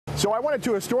So I went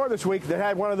into a store this week that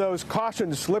had one of those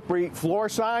caution slippery floor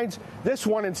signs. This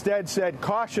one instead said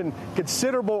caution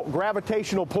considerable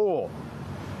gravitational pull.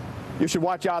 You should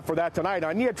watch out for that tonight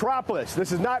on NEOtropolis.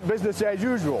 This is not business as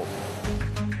usual.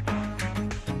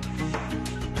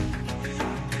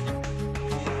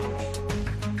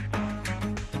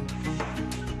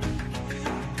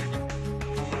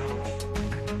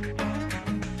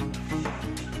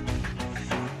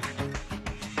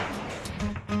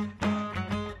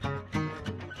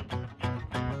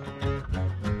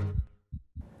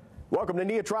 Welcome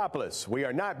to NEOtropolis. We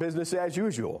are not business as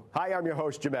usual. Hi, I'm your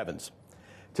host, Jim Evans.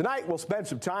 Tonight, we'll spend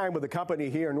some time with a company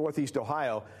here in Northeast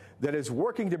Ohio that is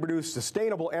working to produce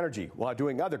sustainable energy while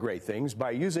doing other great things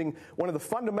by using one of the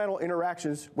fundamental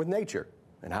interactions with nature.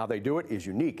 And how they do it is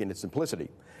unique in its simplicity.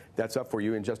 That's up for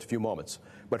you in just a few moments.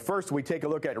 But first, we take a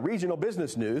look at regional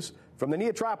business news from the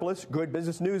NEOtropolis Good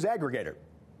Business News Aggregator.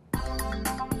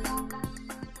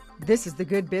 This is the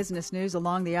good business news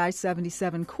along the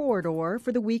I-77 corridor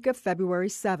for the week of February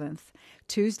 7th.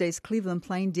 Tuesday's Cleveland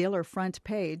Plain Dealer front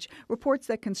page reports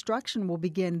that construction will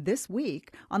begin this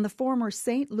week on the former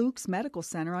St. Luke's Medical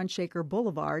Center on Shaker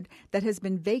Boulevard that has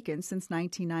been vacant since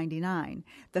 1999.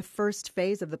 The first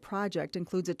phase of the project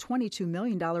includes a $22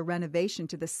 million renovation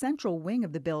to the central wing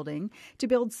of the building to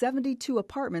build 72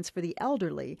 apartments for the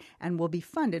elderly and will be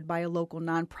funded by a local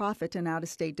nonprofit and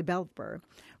out-of-state developer.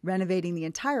 Renovating the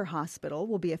entire hospital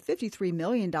will be a $53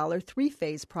 million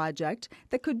three-phase project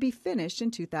that could be finished in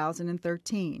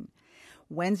 2013.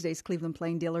 Wednesday's Cleveland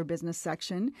Plain Dealer business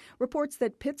section reports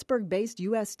that Pittsburgh-based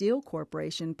U.S. Steel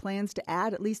Corporation plans to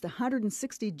add at least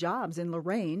 160 jobs in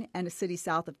Lorain and a city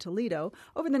south of Toledo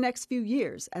over the next few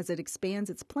years as it expands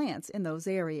its plants in those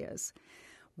areas.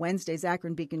 Wednesday's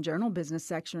Akron Beacon Journal business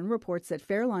section reports that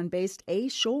Fairlawn-based A.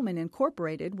 Schulman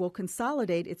Incorporated will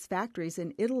consolidate its factories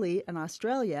in Italy and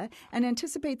Australia and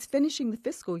anticipates finishing the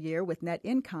fiscal year with net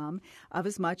income of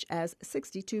as much as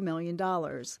 $62 million.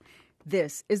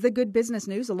 This is the good business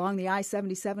news along the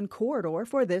I-77 corridor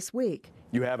for this week.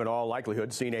 You have in all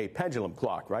likelihood seen a pendulum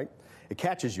clock, right? It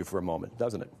catches you for a moment,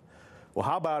 doesn't it? Well,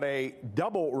 how about a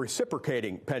double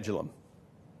reciprocating pendulum?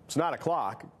 It's not a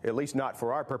clock, at least not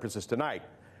for our purposes tonight.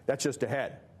 That's just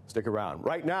ahead. Stick around.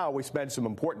 Right now, we spend some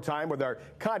important time with our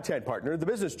content partner, the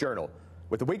Business Journal,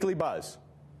 with the Weekly Buzz.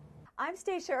 I'm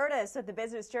Stacia Urtis with the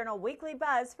Business Journal Weekly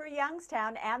Buzz for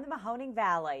Youngstown and the Mahoning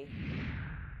Valley.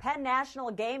 Penn National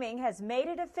Gaming has made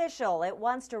it official. It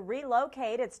wants to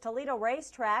relocate its Toledo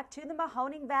racetrack to the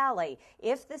Mahoning Valley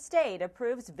if the state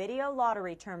approves video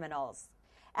lottery terminals.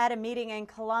 At a meeting in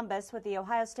Columbus with the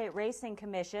Ohio State Racing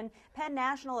Commission, Penn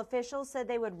National officials said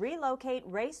they would relocate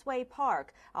Raceway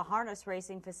Park, a harness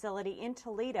racing facility in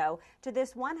Toledo, to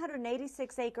this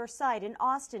 186-acre site in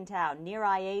Austintown near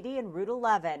I-80 and Route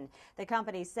 11. The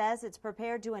company says it's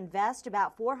prepared to invest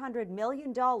about $400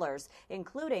 million,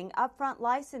 including upfront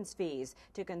license fees,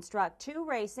 to construct 2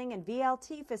 racing and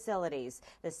VLT facilities,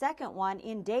 the second one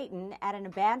in Dayton at an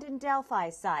abandoned Delphi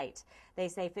site. They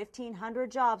say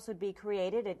 1,500 jobs would be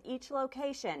created at each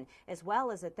location, as well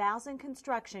as 1,000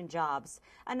 construction jobs.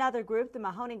 Another group, the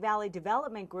Mahoning Valley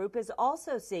Development Group, is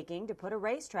also seeking to put a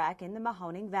racetrack in the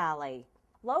Mahoning Valley.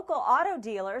 Local auto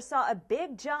dealers saw a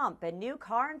big jump in new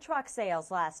car and truck sales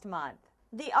last month.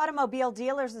 The Automobile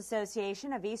Dealers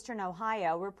Association of Eastern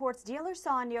Ohio reports dealers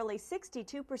saw a nearly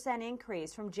 62%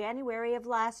 increase from January of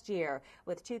last year,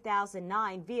 with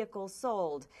 2,009 vehicles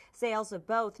sold. Sales of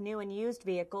both new and used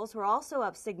vehicles were also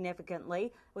up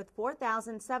significantly, with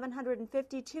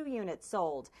 4,752 units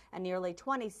sold, a nearly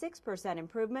 26%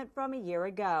 improvement from a year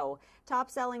ago.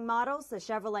 Top-selling models, the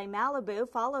Chevrolet Malibu,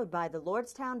 followed by the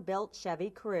Lordstown-built Chevy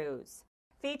Cruze.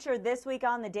 Featured this week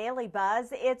on the Daily Buzz,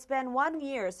 it's been 1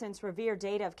 year since Revere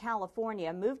Data of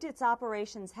California moved its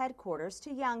operations headquarters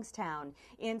to Youngstown.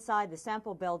 Inside the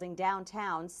Semple building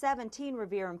downtown, 17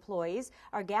 Revere employees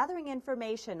are gathering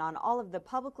information on all of the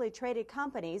publicly traded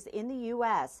companies in the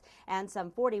U.S. and some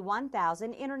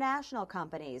 41,000 international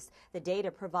companies. The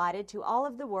data provided to all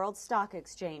of the world's stock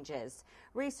exchanges.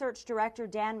 Research Director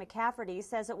Dan McCafferty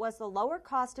says it was the lower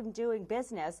cost of doing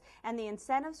business and the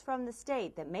incentives from the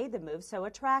state that made the move so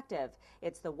attractive.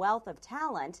 It's the wealth of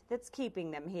talent that's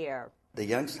keeping them here. The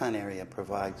Youngstown area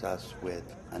provides us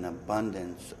with an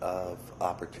abundance of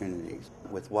opportunities.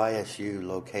 With YSU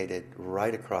located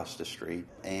right across the street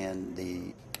and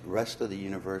the rest of the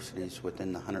universities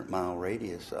within the 100-mile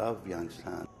radius of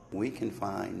Youngstown, we can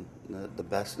find the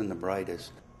best and the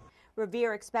brightest.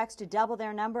 Revere expects to double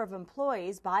their number of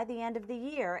employees by the end of the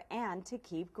year and to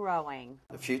keep growing.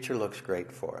 The future looks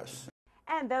great for us.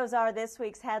 And those are this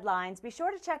week's headlines. Be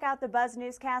sure to check out the Buzz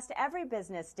Newscast every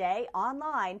business day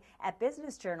online at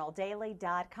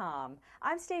businessjournaldaily.com.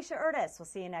 I'm Stacia Urtis. We'll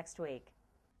see you next week.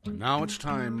 Now it's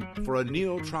time for a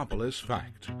NEOtropolis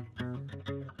fact.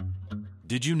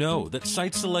 Did you know that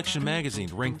Site Selection Magazine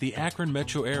ranked the Akron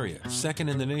metro area second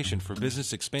in the nation for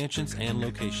business expansions and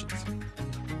locations?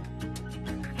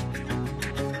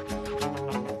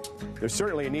 There's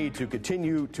certainly a need to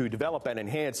continue to develop and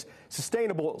enhance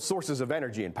sustainable sources of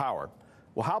energy and power.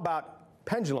 Well, how about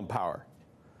pendulum power?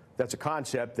 That's a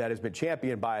concept that has been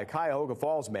championed by a Cuyahoga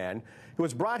Falls man who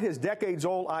has brought his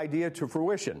decades-old idea to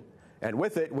fruition. And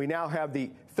with it, we now have the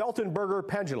Feltenberger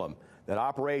pendulum that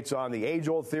operates on the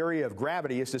age-old theory of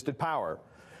gravity-assisted power.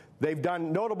 They've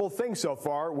done notable things so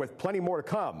far, with plenty more to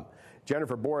come.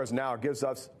 Jennifer Boras now gives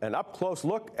us an up-close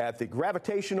look at the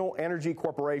Gravitational Energy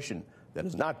Corporation that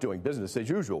is not doing business as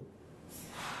usual.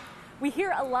 We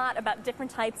hear a lot about different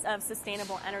types of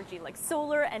sustainable energy like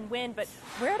solar and wind, but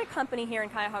we're at a company here in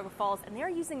Cuyahoga Falls and they're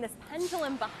using this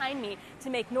pendulum behind me to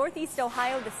make Northeast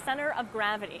Ohio the center of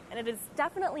gravity, and it is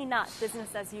definitely not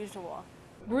business as usual.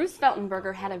 Bruce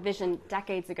Feltenberger had a vision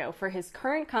decades ago for his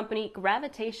current company,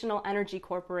 Gravitational Energy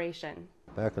Corporation.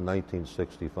 Back in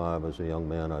 1965, as a young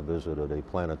man, I visited a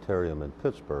planetarium in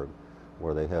Pittsburgh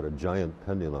where they had a giant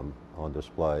pendulum on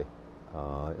display.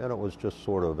 And it was just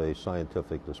sort of a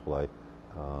scientific display,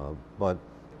 but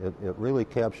it really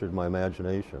captured my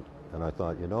imagination. And I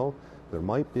thought, you know, there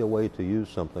might be a way to use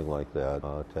something like that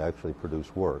to actually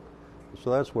produce work. So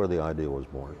that's where the idea was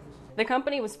born. The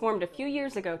company was formed a few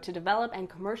years ago to develop and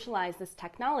commercialize this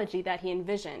technology that he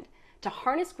envisioned, to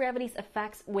harness gravity's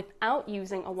effects without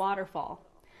using a waterfall.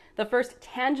 The first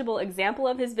tangible example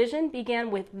of his vision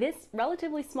began with this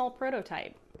relatively small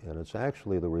prototype. And it's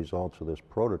actually the results of this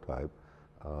prototype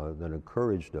that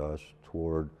encouraged us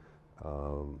toward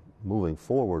moving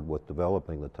forward with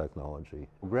developing the technology.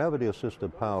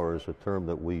 Gravity-assisted power is a term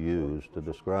that we use to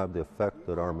describe the effect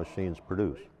that our machines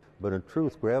produce. But in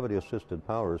truth, gravity-assisted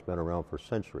power has been around for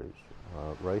centuries.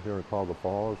 Right here in Cuyahoga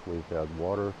Falls, we've had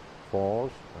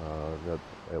waterfalls that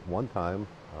at one time,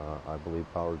 I believe,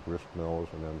 powered grist mills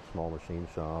and then small machine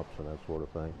shops and that sort of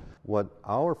thing. What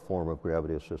our form of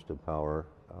gravity-assisted power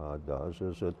does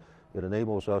is it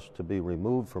enables us to be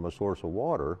removed from a source of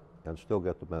water and still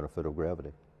get the benefit of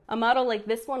gravity. A model like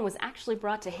this one was actually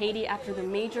brought to Haiti after the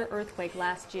major earthquake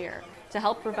last year to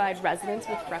help provide residents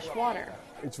with fresh water.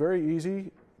 It's very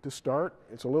easy to start.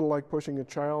 It's a little like pushing a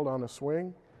child on a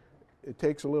swing. It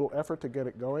takes a little effort to get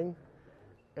it going.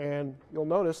 And you'll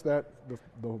notice that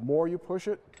the more you push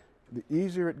it, the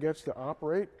easier it gets to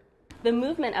operate. The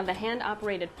movement of the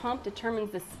hand-operated pump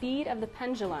determines the speed of the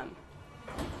pendulum,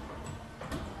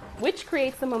 which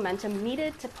creates the momentum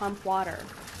needed to pump water.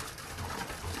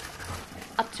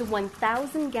 Up to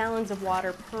 1,000 gallons of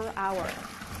water per hour.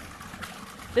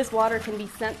 This water can be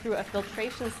sent through a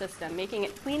filtration system, making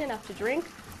it clean enough to drink,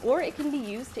 or it can be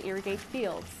used to irrigate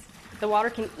fields. The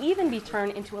water can even be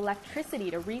turned into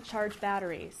electricity to recharge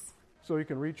batteries. So you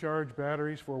can recharge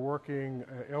batteries for working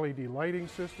LED lighting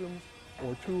systems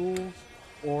or tools,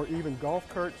 or even golf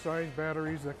cart-sized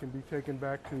batteries that can be taken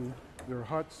back to their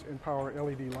huts and power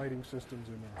LED lighting systems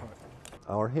in their hut.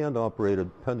 Our hand-operated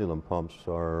pendulum pumps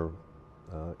are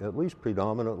at least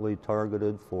predominantly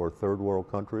targeted for third world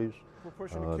countries.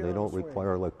 They don't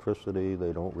require electricity,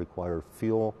 they don't require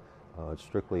fuel. It's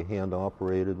strictly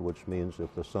hand-operated, which means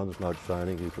if the sun's not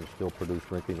shining, you can still produce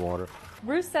drinking water.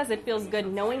 Bruce says it feels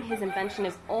good knowing his invention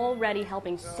is already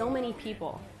helping so many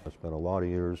people. It's been a lot of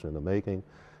years in the making,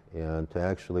 and to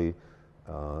actually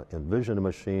envision a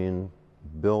machine,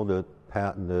 build it,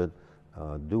 patent it,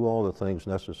 do all the things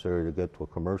necessary to get to a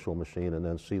commercial machine and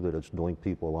then see that it's doing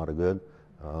people a lot of good,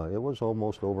 it was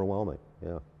almost overwhelming.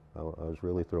 Yeah, I was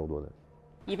really thrilled with it.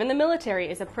 Even the military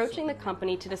is approaching the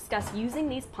company to discuss using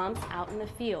these pumps out in the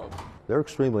field. They're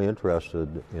extremely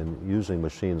interested in using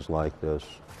machines like this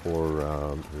for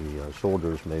the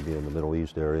soldiers maybe in the Middle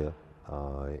East area,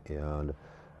 and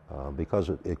because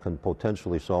it can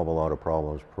potentially solve a lot of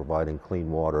problems providing clean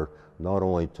water not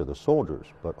only to the soldiers,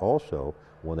 but also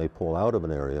when they pull out of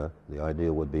an area, the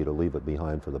idea would be to leave it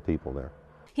behind for the people there.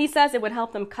 He says it would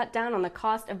help them cut down on the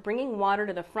cost of bringing water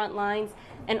to the front lines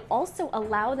and also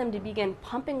allow them to begin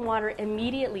pumping water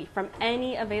immediately from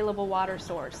any available water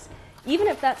source, even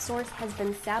if that source has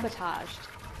been sabotaged.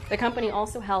 The company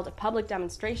also held a public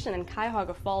demonstration in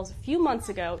Cuyahoga Falls a few months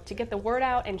ago to get the word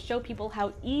out and show people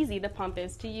how easy the pump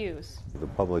is to use. The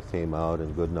public came out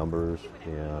in good numbers,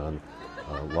 and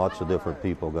lots of different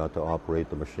people got to operate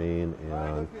the machine,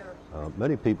 and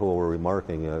many people were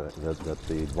remarking that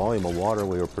the volume of water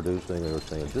we were producing, they were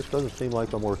saying, it just doesn't seem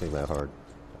like I'm working that hard.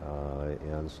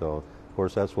 And so, of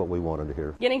course, that's what we wanted to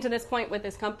hear. Getting to this point with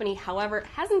this company, however,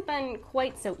 hasn't been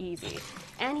quite so easy,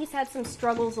 and he's had some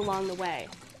struggles along the way.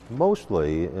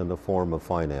 Mostly in the form of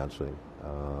financing.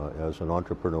 As an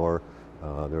entrepreneur,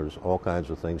 there's all kinds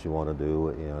of things you want to do,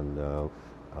 and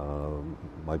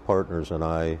my partners and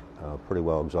I pretty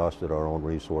well exhausted our own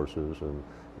resources, and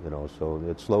so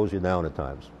it slows you down at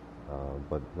times.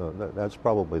 But that's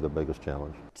probably the biggest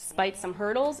challenge. Despite some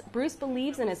hurdles, Bruce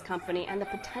believes in his company and the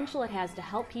potential it has to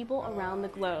help people around the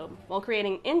globe while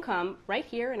creating income right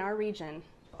here in our region.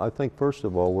 I think, first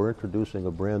of all, we're introducing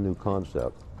a brand new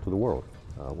concept to the world.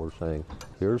 We're saying,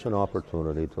 here's an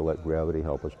opportunity to let gravity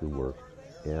help us do work.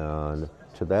 And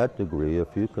to that degree, if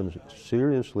you can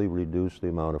seriously reduce the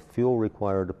amount of fuel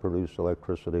required to produce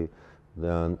electricity,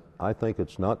 then I think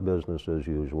it's not business as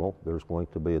usual. There's going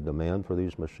to be a demand for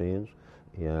these machines,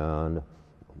 and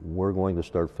we're going to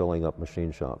start filling up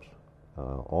machine shops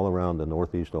all around the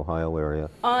Northeast Ohio area.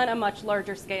 On a much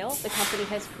larger scale, the company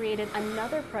has created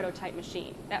another prototype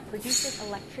machine that produces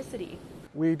electricity.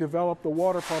 We developed the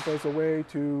water pump as a way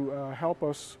to help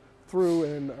us through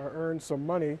and earn some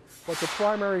money, but the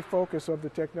primary focus of the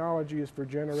technology is for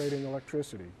generating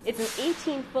electricity. It's an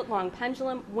 18-foot-long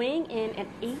pendulum weighing in at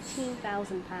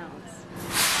 18,000 pounds.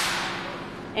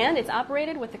 And it's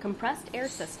operated with a compressed air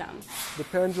system. The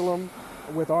pendulum,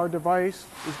 with our device,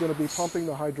 is going to be pumping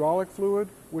the hydraulic fluid,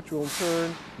 which will in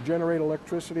turn generate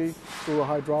electricity through a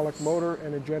hydraulic motor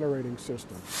and a generating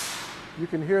system. You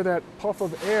can hear that puff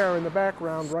of air in the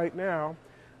background right now.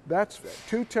 That's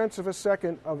 0.2 of a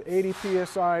second of 80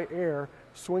 psi air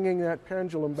swinging that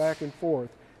pendulum back and forth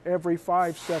every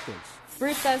 5 seconds.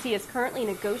 Bruce says he is currently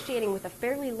negotiating with a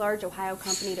fairly large Ohio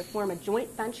company to form a joint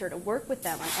venture to work with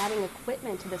them on adding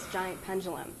equipment to this giant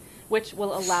pendulum, which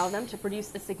will allow them to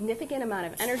produce a significant amount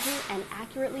of energy and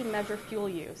accurately measure fuel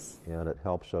use. And it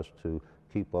helps us to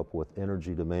keep up with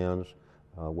energy demands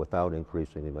without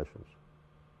increasing emissions.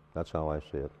 That's how I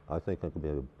see it. I think it could be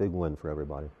a big win for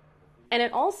everybody. And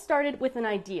it all started with an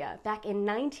idea back in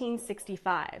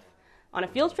 1965 on a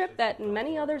field trip that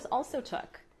many others also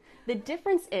took. The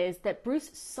difference is that Bruce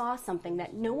saw something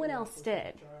that no one else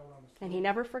did, and he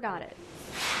never forgot it.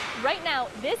 Right now,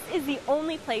 this is the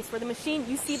only place where the machine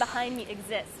you see behind me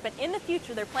exists, but in the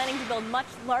future they're planning to build much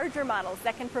larger models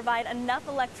that can provide enough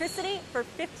electricity for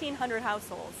 1,500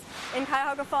 households. In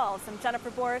Cuyahoga Falls, I'm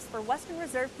Jennifer Boris for Western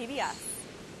Reserve PBS.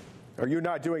 Are you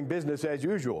not doing business as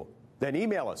usual? Then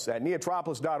email us at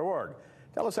neotropolis.org.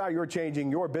 Tell us how you're changing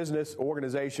your business,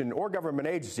 organization, or government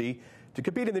agency to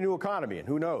compete in the new economy. And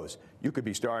who knows, you could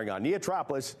be starring on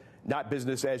NEOtropolis, not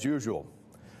business as usual.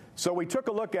 So we took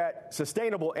a look at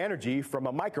sustainable energy from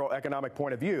a microeconomic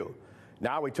point of view.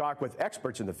 Now we talk with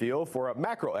experts in the field for a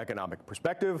macroeconomic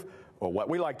perspective, or what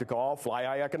we like to call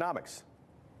fly-eye economics.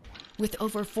 With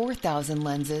over 4,000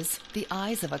 lenses, the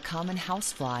eyes of a common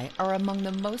housefly are among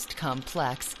the most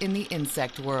complex in the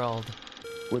insect world.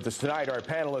 With us tonight, our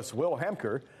panelists Will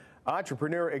Hemker,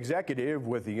 entrepreneur executive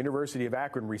with the University of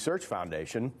Akron Research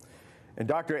Foundation, and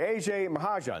Dr. Ajay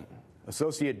Mahajan,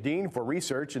 associate dean for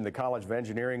research in the College of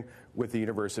Engineering with the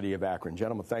University of Akron.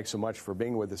 Gentlemen, thanks so much for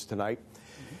being with us tonight.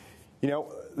 You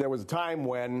know, there was a time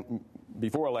when,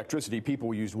 before electricity,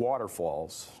 people used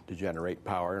waterfalls to generate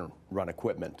power and run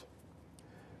equipment.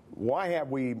 Why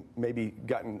have we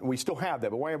we still have that,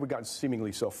 but why have we gotten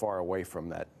seemingly so far away from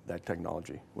that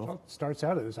technology? Well, it starts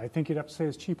out as, I think you'd have to say,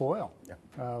 it's cheap oil.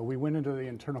 Yeah. We went into the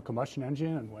internal combustion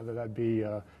engine, and whether that be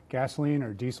gasoline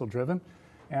or diesel driven,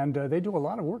 and they do a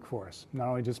lot of work for us. Not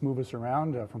only just move us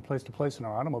around from place to place in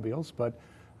our automobiles, but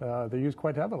they're used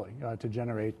quite heavily to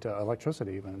generate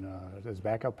electricity, even as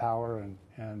backup power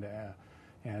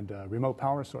and remote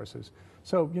power sources.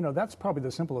 So, that's probably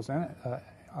the simplest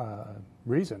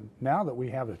reason. Now that we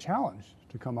have the challenge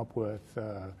to come up with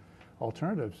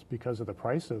alternatives because of the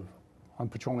price on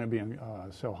petroleum being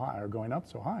so high or going up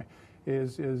so high,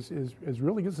 is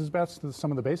really gets us back to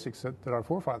some of the basics that our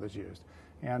forefathers used,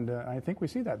 and I think we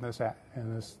see that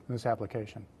in this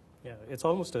application. Yeah, it's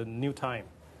almost a new time.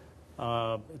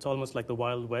 It's almost like the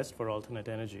Wild West for alternate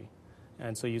energy,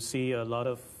 and so you see a lot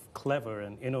of clever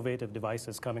and innovative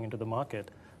devices coming into the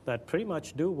market that pretty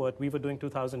much do what we were doing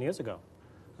 2,000 years ago.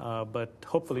 But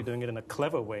hopefully doing it in a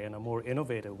clever way, in a more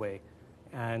innovative way,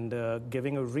 and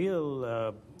giving a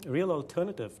real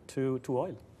alternative to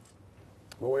oil.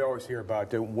 Well, we always hear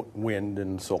about wind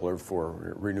and solar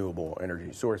for renewable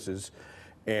energy sources,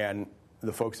 and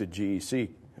the folks at GEC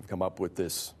have come up with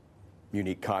this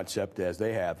unique concept as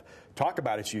they have. Talk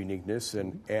about its uniqueness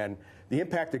and the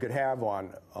impact it could have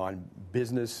on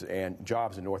business and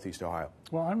jobs in Northeast Ohio.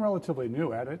 Well, I'm relatively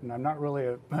new at it, and I'm not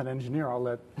really an engineer. I'll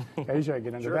let Asia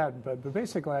get into that. But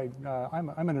basically, I'm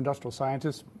an industrial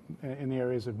scientist in the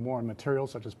areas of more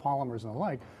materials such as polymers and the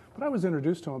like. But I was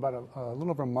introduced to them about a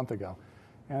little over a month ago.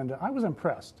 And I was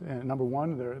impressed. And number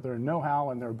one, their know-how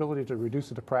and their ability to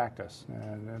reduce it to practice.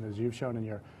 And as you've shown in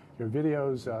your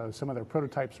videos, some of their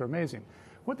prototypes are amazing.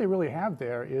 What they really have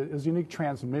there is unique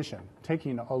transmission.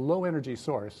 Taking a low-energy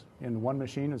source in one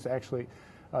machine is actually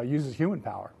uses human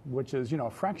power, which is a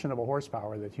fraction of a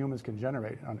horsepower that humans can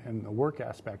generate in the work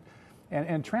aspect,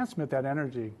 and transmit that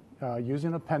energy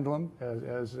using a pendulum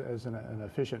as an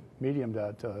efficient medium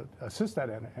to assist that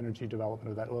energy development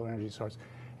of that low-energy source,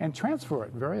 and transfer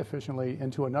it very efficiently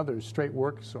into another straight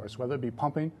work source, whether it be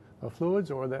pumping of fluids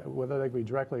or whether they be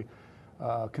directly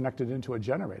connected into a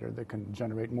generator that can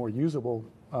generate more usable,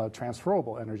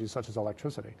 transferable energy, such as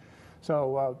electricity.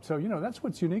 So that's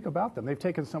what's unique about them. They've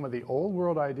taken some of the old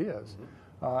world ideas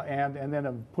and then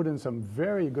have put in some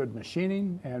very good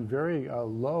machining and very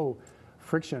low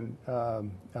friction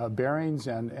bearings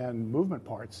and movement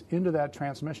parts into that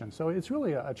transmission. So it's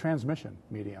really a transmission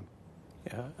medium.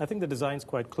 Yeah, I think the design's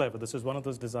quite clever. This is one of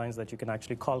those designs that you can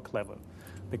actually call clever,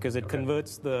 because it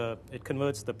converts the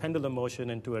pendulum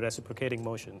motion into a reciprocating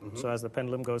motion. So as the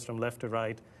pendulum goes from left to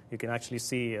right, you can actually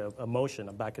see a motion,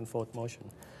 a back and forth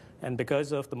motion. And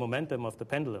because of the momentum of the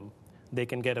pendulum, they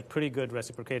can get a pretty good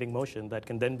reciprocating motion that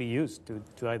can then be used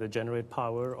to either generate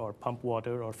power or pump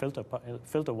water or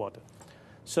filter water.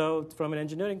 So from an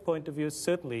engineering point of view,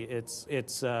 certainly it's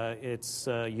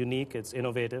unique, it's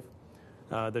innovative.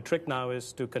 The trick now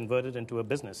is to convert it into a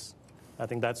business. I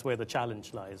think that's where the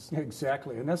challenge lies.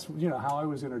 Exactly, and that's how I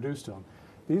was introduced to them.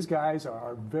 These guys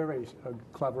are very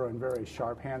clever and very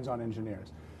sharp, hands-on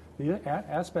engineers. The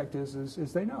aspect is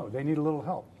they know they need a little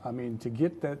help. I mean, to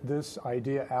get this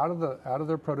idea out of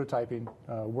their prototyping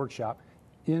workshop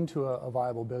into a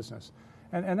viable business,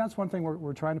 and that's one thing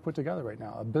we're trying to put together right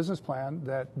now, a business plan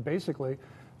that basically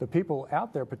the people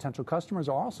out there, potential customers,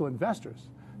 are also investors.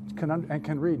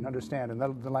 Can read and understand, and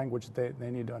the language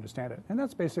they need to understand it. And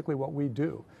that's basically what we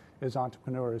do as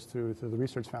entrepreneurs through the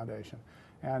Research Foundation.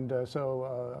 And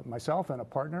so myself and a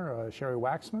partner, Sherry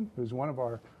Waxman, who's one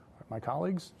of my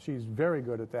colleagues, she's very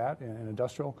good at that in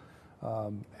industrial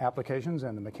applications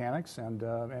and the mechanics,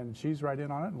 and she's right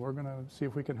in on it, and we're going to see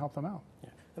if we can help them out. Yeah.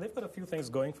 And they've got a few things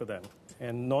going for them.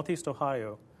 In Northeast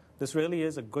Ohio, this really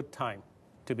is a good time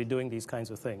to be doing these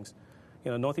kinds of things.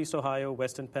 Northeast Ohio,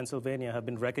 Western Pennsylvania have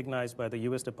been recognized by the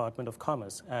U.S. Department of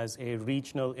Commerce as a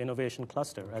regional innovation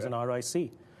cluster, as an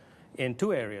RIC, in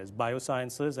two areas,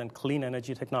 biosciences and clean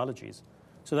energy technologies.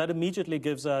 So that immediately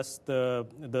gives us the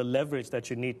leverage that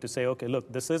you need to say, okay,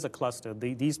 look, this is a cluster.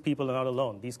 These people are not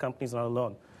alone. These companies are not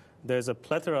alone. There's a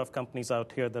plethora of companies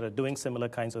out here that are doing similar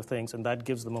kinds of things, and that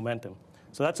gives the momentum.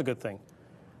 So that's a good thing.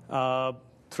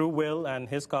 Through Will and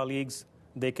his colleagues,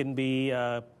 they can be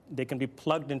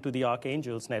plugged into the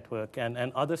Archangels network and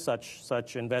other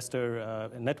such investor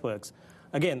networks.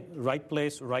 Again, right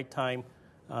place, right time.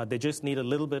 They just need a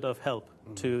little bit of help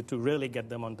to really get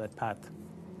them on that path.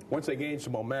 Once they gain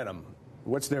some momentum,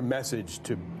 what's their message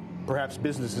to perhaps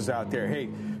businesses out there? Hey,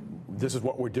 this is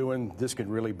what we're doing. This can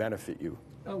really benefit you.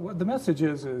 Well, the message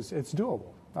is it's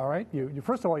doable. All right. You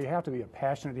first of all, you have to be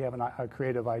passionate. You have a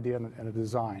creative idea and a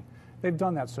design. They've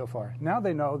done that so far. Now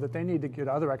they know that they need to get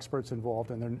other experts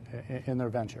involved in their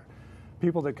venture.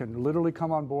 People that can literally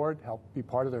come on board, help be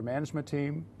part of their management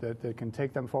team, that can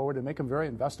take them forward and make them very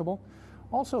investable.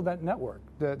 Also that network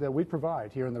that we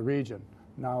provide here in the region,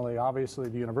 not only obviously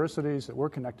the universities that we're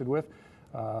connected with,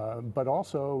 but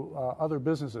also other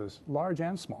businesses, large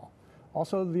and small.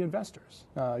 Also the investors.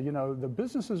 The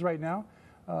businesses right now,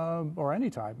 or any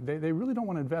time, they really don't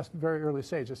want to invest very early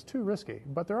stage. It's too risky.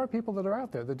 But there are people that are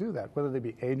out there that do that, whether they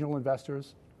be angel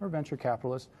investors or venture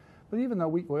capitalists. But even though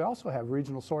we also have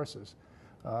regional sources,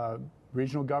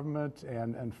 regional government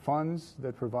and funds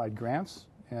that provide grants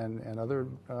and other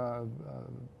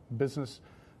business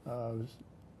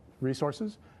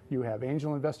resources. You have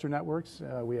angel investor networks.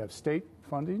 We have state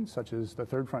funding, such as the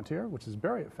Third Frontier, which is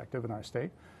very effective in our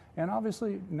state. And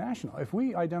obviously national. If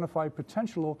we identify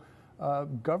potential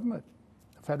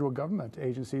federal government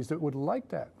agencies that would like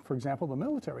that. For example, the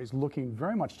military is looking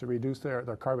very much to reduce their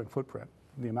carbon footprint,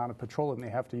 the amount of petroleum they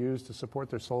have to use to support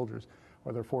their soldiers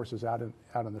or their forces out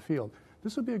in the field.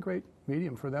 This would be a great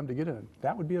medium for them to get in.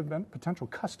 That would be a potential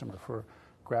customer for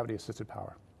gravity-assisted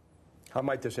power. How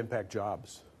might this impact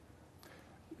jobs?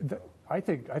 I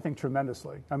think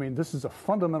tremendously. I mean, this is a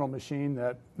fundamental machine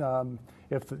that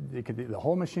if the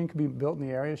whole machine could be built in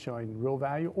the area, showing real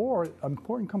value, or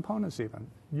important components even,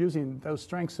 using those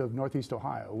strengths of Northeast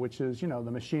Ohio, which is, the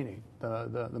machining,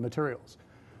 the materials.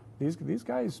 These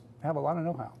guys have a lot of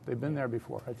know-how. They've been there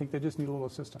before. I think they just need a little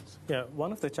assistance. Yeah,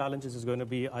 one of the challenges is going to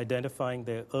be identifying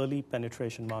the early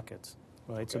penetration markets,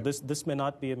 right? Okay. So this may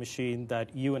not be a machine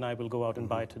that you and I will go out and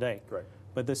buy today. Right.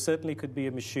 But there certainly could be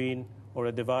a machine or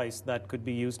a device that could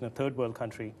be used in a third world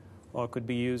country or could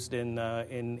be used in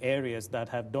areas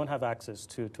that don't have access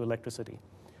to electricity.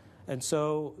 And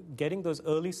so getting those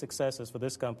early successes for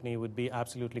this company would be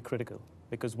absolutely critical,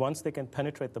 because once they can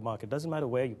penetrate the market, doesn't matter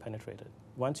where you penetrate it.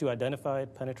 Once you identify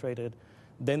it, penetrate it,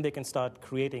 then they can start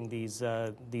creating these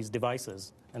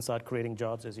devices and start creating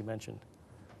jobs, as you mentioned.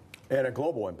 And a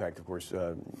global impact, of course.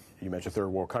 You mentioned third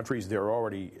world countries. They've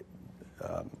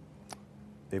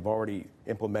already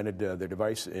implemented their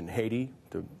device in Haiti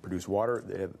to produce water.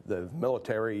 They have the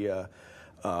military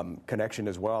connection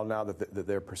as well now that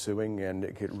they're pursuing, and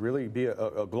it could really be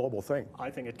a global thing. I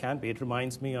think it can be. It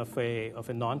reminds me of a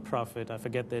nonprofit. I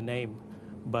forget their name,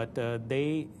 but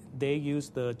they use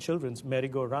the children's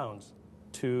merry-go-rounds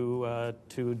to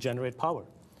generate power,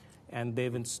 and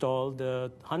they've installed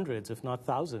hundreds, if not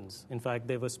thousands. In fact,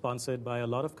 they were sponsored by a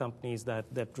lot of companies that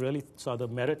really saw the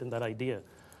merit in that idea,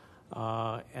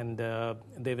 and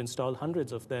they've installed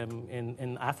hundreds of them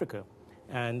in Africa.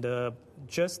 And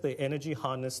just the energy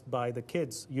harnessed by the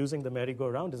kids using the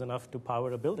merry-go-round is enough to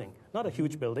power a building. Not a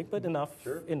huge building, but enough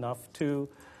to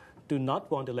not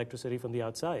want electricity from the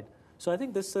outside. So I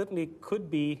think this certainly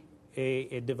could be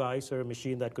a device or a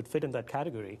machine that could fit in that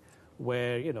category,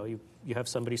 where you have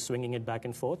somebody swinging it back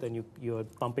and forth, and you're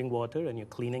pumping water and you're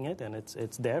cleaning it, and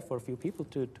it's there for a few people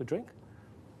to drink.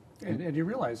 And you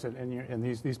realize that in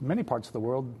these many parts of the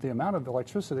world, the amount of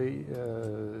electricity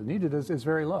needed is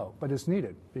very low, but it's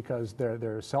needed because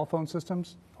their cell phone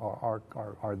systems are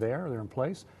there, they're in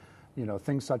place.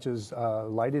 Things such as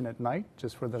lighting at night,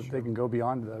 just for they can go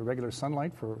beyond the regular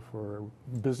sunlight for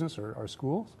business or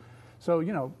schools. So,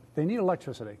 they need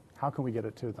electricity. How can we get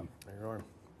it to them? There you are.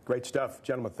 Great stuff.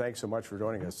 Gentlemen, thanks so much for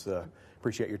joining us.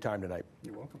 Appreciate your time tonight.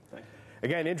 You're welcome. Thank you.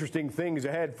 Again, interesting things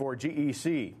ahead for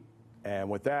GEC.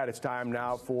 And with that, it's time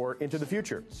now for Into the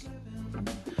Future.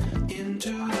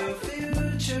 Into the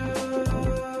future.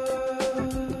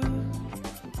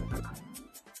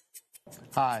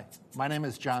 Hi, my name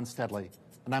is John Steadley,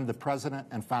 and I'm the president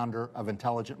and founder of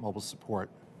Intelligent Mobile Support.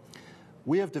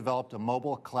 We have developed a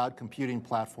mobile cloud computing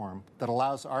platform that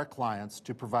allows our clients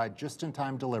to provide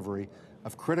just-in-time delivery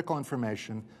of critical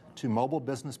information to mobile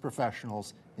business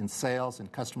professionals in sales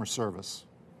and customer service.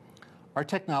 Our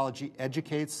technology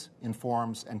educates,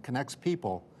 informs, and connects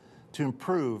people to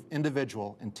improve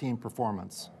individual and team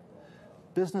performance.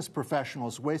 Business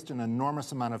professionals waste an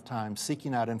enormous amount of time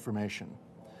seeking out information.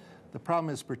 The problem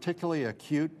is particularly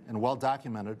acute and well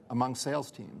documented among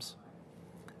sales teams.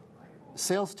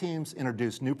 Sales teams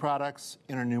introduce new products,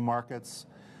 enter new markets,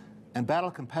 and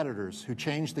battle competitors who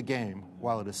change the game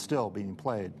while it is still being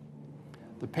played.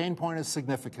 The pain point is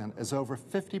significant, as over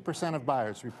 50% of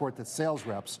buyers report that sales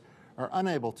reps are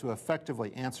unable to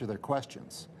effectively answer their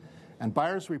questions. And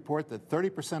buyers report that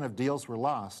 30% of deals were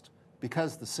lost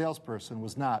because the salesperson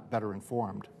was not better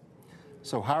informed.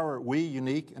 So how are we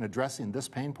unique in addressing this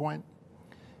pain point?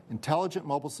 Intelligent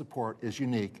Mobile Support is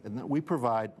unique in that we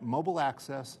provide mobile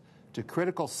access to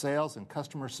critical sales and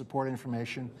customer support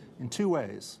information in two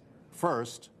ways.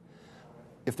 First,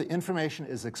 if the information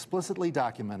is explicitly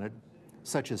documented,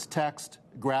 such as text,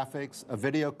 graphics, a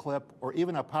video clip, or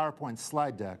even a PowerPoint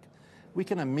slide deck, we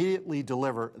can immediately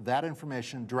deliver that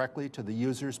information directly to the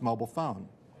user's mobile phone.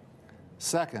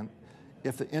 Second,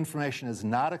 if the information is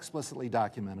not explicitly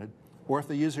documented, or if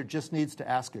the user just needs to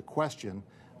ask a question,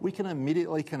 we can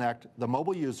immediately connect the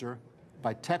mobile user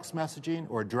by text messaging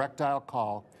or direct dial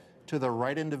call to the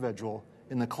right individual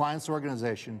in the client's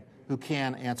organization who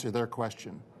can answer their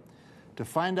question. To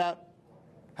find out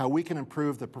how we can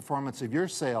improve the performance of your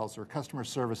sales or customer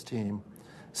service team,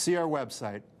 see our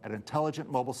website at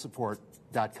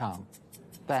intelligentmobilesupport.com.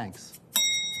 Thanks.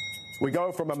 We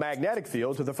go from a magnetic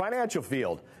field to the financial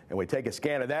field, and we take a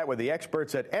scan of that with the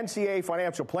experts at NCA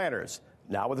Financial Planners.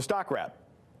 Now with a stock wrap.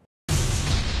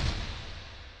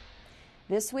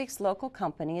 This week's local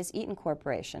company is Eaton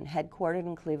Corporation, headquartered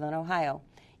in Cleveland, Ohio.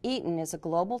 Eaton is a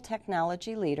global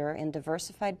technology leader in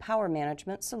diversified power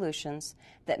management solutions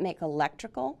that make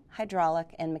electrical,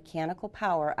 hydraulic, and mechanical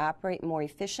power operate more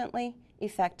efficiently,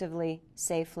 effectively,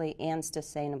 safely, and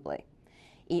sustainably.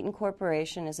 Eaton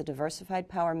Corporation is a diversified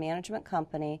power management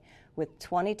company with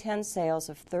 2010 sales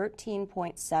of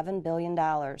 $13.7 billion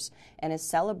and is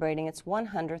celebrating its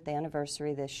 100th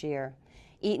anniversary this year.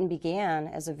 Eaton began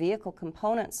as a vehicle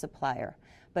component supplier,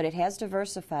 but it has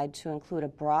diversified to include a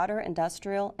broader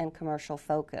industrial and commercial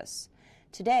focus.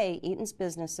 Today, Eaton's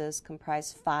businesses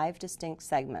comprise 5 distinct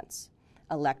segments: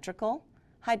 electrical,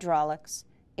 hydraulics,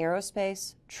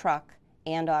 aerospace, truck,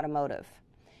 and automotive.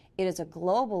 It is a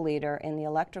global leader in the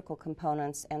electrical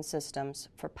components and systems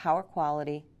for power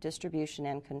quality, distribution,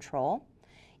 and control.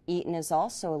 Eaton is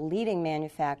also a leading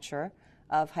manufacturer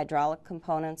of hydraulic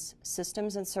components,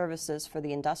 systems, and services for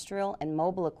the industrial and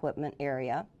mobile equipment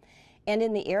area. And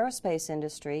in the aerospace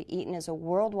industry, Eaton is a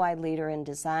worldwide leader in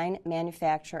design,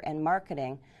 manufacture, and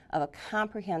marketing of a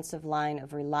comprehensive line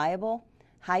of reliable,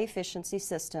 high-efficiency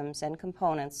systems and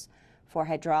components for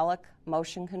hydraulic,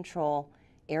 motion control,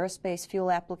 aerospace fuel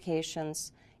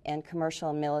applications, and commercial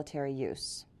and military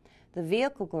use. The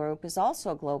vehicle group is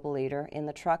also a global leader in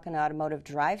the truck and automotive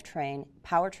drivetrain,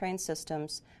 powertrain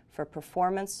systems for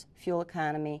performance, fuel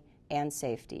economy, and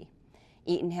safety.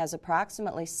 Eaton has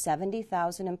approximately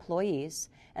 70,000 employees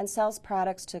and sells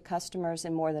products to customers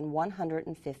in more than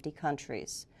 150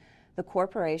 countries. The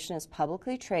corporation is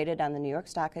publicly traded on the New York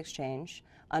Stock Exchange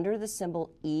under the symbol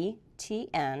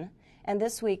ETN, and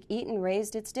this week Eaton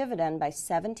raised its dividend by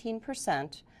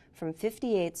 17% from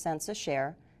 58 cents a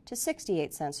share to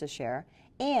 68 cents a share,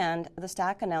 and the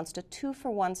stock announced a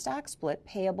 2-for-1 stock split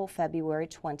payable February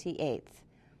 28th.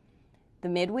 The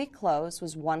midweek close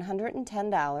was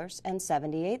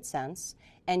 $110.78,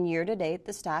 and year-to-date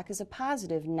the stock is a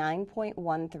positive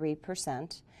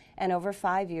 9.13%, and over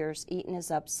 5 years Eaton is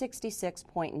up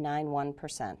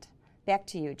 66.91%. Back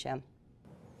to you, Jim.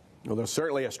 Well, there's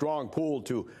certainly a strong pull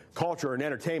to culture and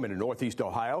entertainment in Northeast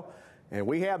Ohio, and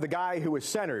we have the guy who is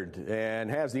centered and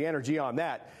has the energy on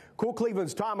that. Cool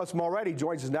Cleveland's Thomas Mulready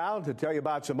joins us now to tell you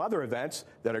about some other events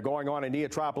that are going on in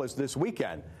NEOtropolis this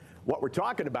weekend. What we're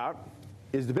talking about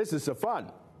is the business of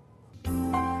fun.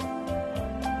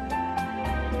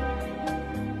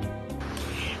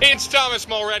 It's Thomas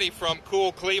Mulready from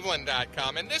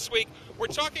CoolCleveland.com, and this week we're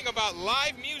talking about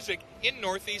live music in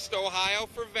Northeast Ohio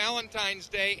for Valentine's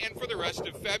Day and for the rest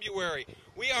of February.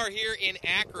 We are here in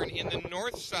Akron in the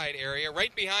North Side area.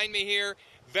 Right behind me here,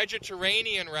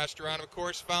 Vegetarian restaurant, of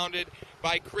course, founded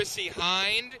by Chrissy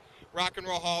Hind, Rock and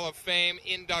Roll Hall of Fame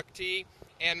inductee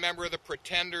and member of the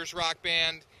Pretenders rock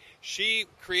band. She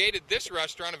created this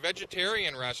restaurant, a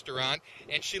vegetarian restaurant,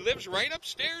 and she lives right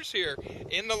upstairs here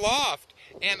in the loft.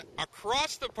 And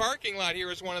across the parking lot here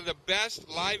is one of the best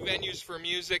live venues for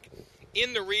music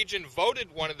in the region,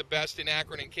 voted one of the best in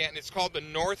Akron and Canton. It's called the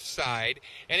North Side.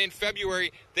 And in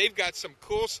February, they've got some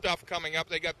cool stuff coming up.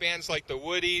 They got bands like the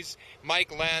Woodies,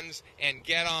 Mike Lenz, and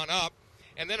Get On Up.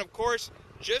 And then, of course,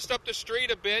 just up the street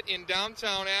a bit in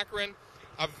downtown Akron,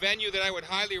 a venue that I would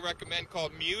highly recommend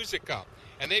called Music Up.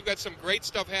 And they've got some great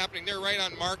stuff happening. They're right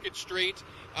on Market Street.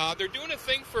 They're doing a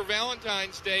thing for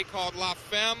Valentine's Day called La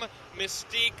Femme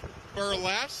Mystique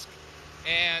Burlesque.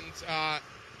 And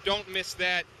don't miss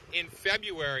that in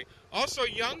February. Also,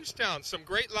 Youngstown, some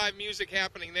great live music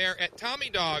happening there at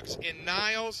Tommy Dog's in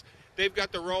Niles. They've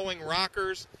got the Rolling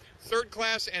Rockers. Third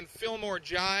Class and Fillmore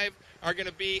Jive are going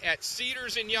to be at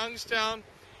Cedars in Youngstown.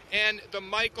 And the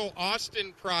Michael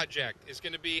Austin Project is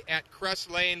going to be at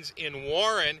Crest Lanes in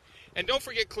Warren. And don't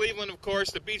forget Cleveland, of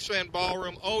course, the Beachland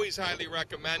Ballroom, always highly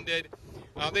recommended.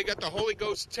 They got the Holy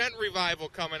Ghost Tent Revival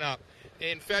coming up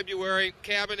in February.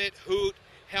 Cabinet, Hoot,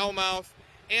 Hellmouth,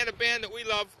 and a band that we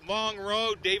love, Long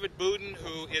Road, David Budin,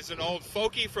 who is an old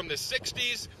folkie from the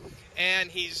 60s,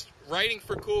 and he's writing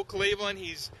for Cool Cleveland.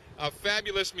 He's a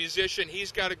fabulous musician.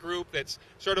 He's got a group that's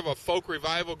sort of a folk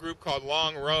revival group called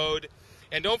Long Road.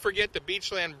 And don't forget the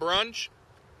Beachland Brunch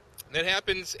that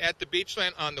happens at the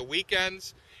Beachland on the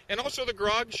weekends. And also the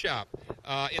Grog Shop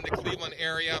in the Cleveland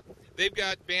area. They've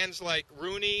got bands like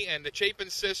Rooney and the Chapin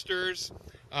Sisters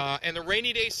and the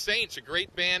Rainy Day Saints, a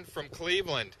great band from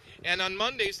Cleveland. And on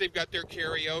Mondays, they've got their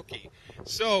karaoke.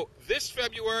 So this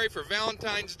February for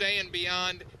Valentine's Day and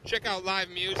beyond, check out live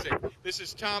music. This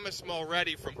is Thomas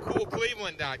Mulready from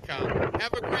CoolCleveland.com.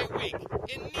 Have a great week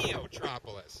in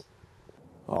NEOtropolis.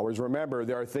 Always remember,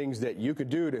 there are things that you could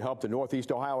do to help the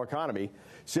Northeast Ohio economy.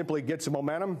 Simply get some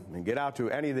momentum and get out to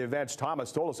any of the events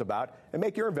Thomas told us about and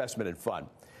make your investment in fun.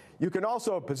 You can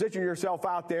also position yourself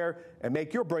out there and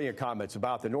make your brilliant comments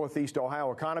about the Northeast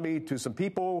Ohio economy to some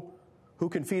people who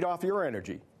can feed off your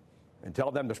energy and tell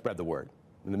them to spread the word.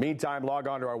 In the meantime, log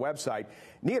on to our website,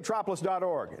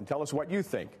 neotropolis.org, and tell us what you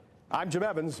think. I'm Jim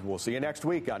Evans. We'll see you next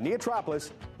week on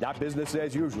NEOtropolis, not business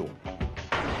as usual.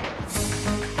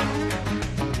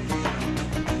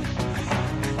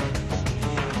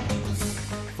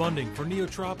 Funding for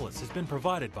NEOtropolis has been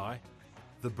provided by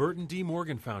the Burton D.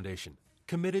 Morgan Foundation,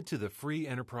 committed to the free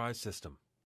enterprise system.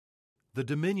 The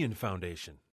Dominion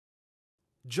Foundation.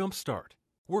 Jumpstart,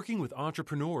 working with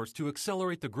entrepreneurs to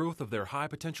accelerate the growth of their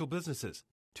high-potential businesses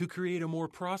to create a more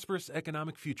prosperous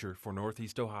economic future for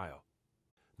Northeast Ohio.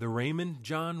 The Raymond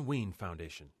John Ween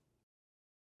Foundation.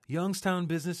 Youngstown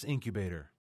Business Incubator,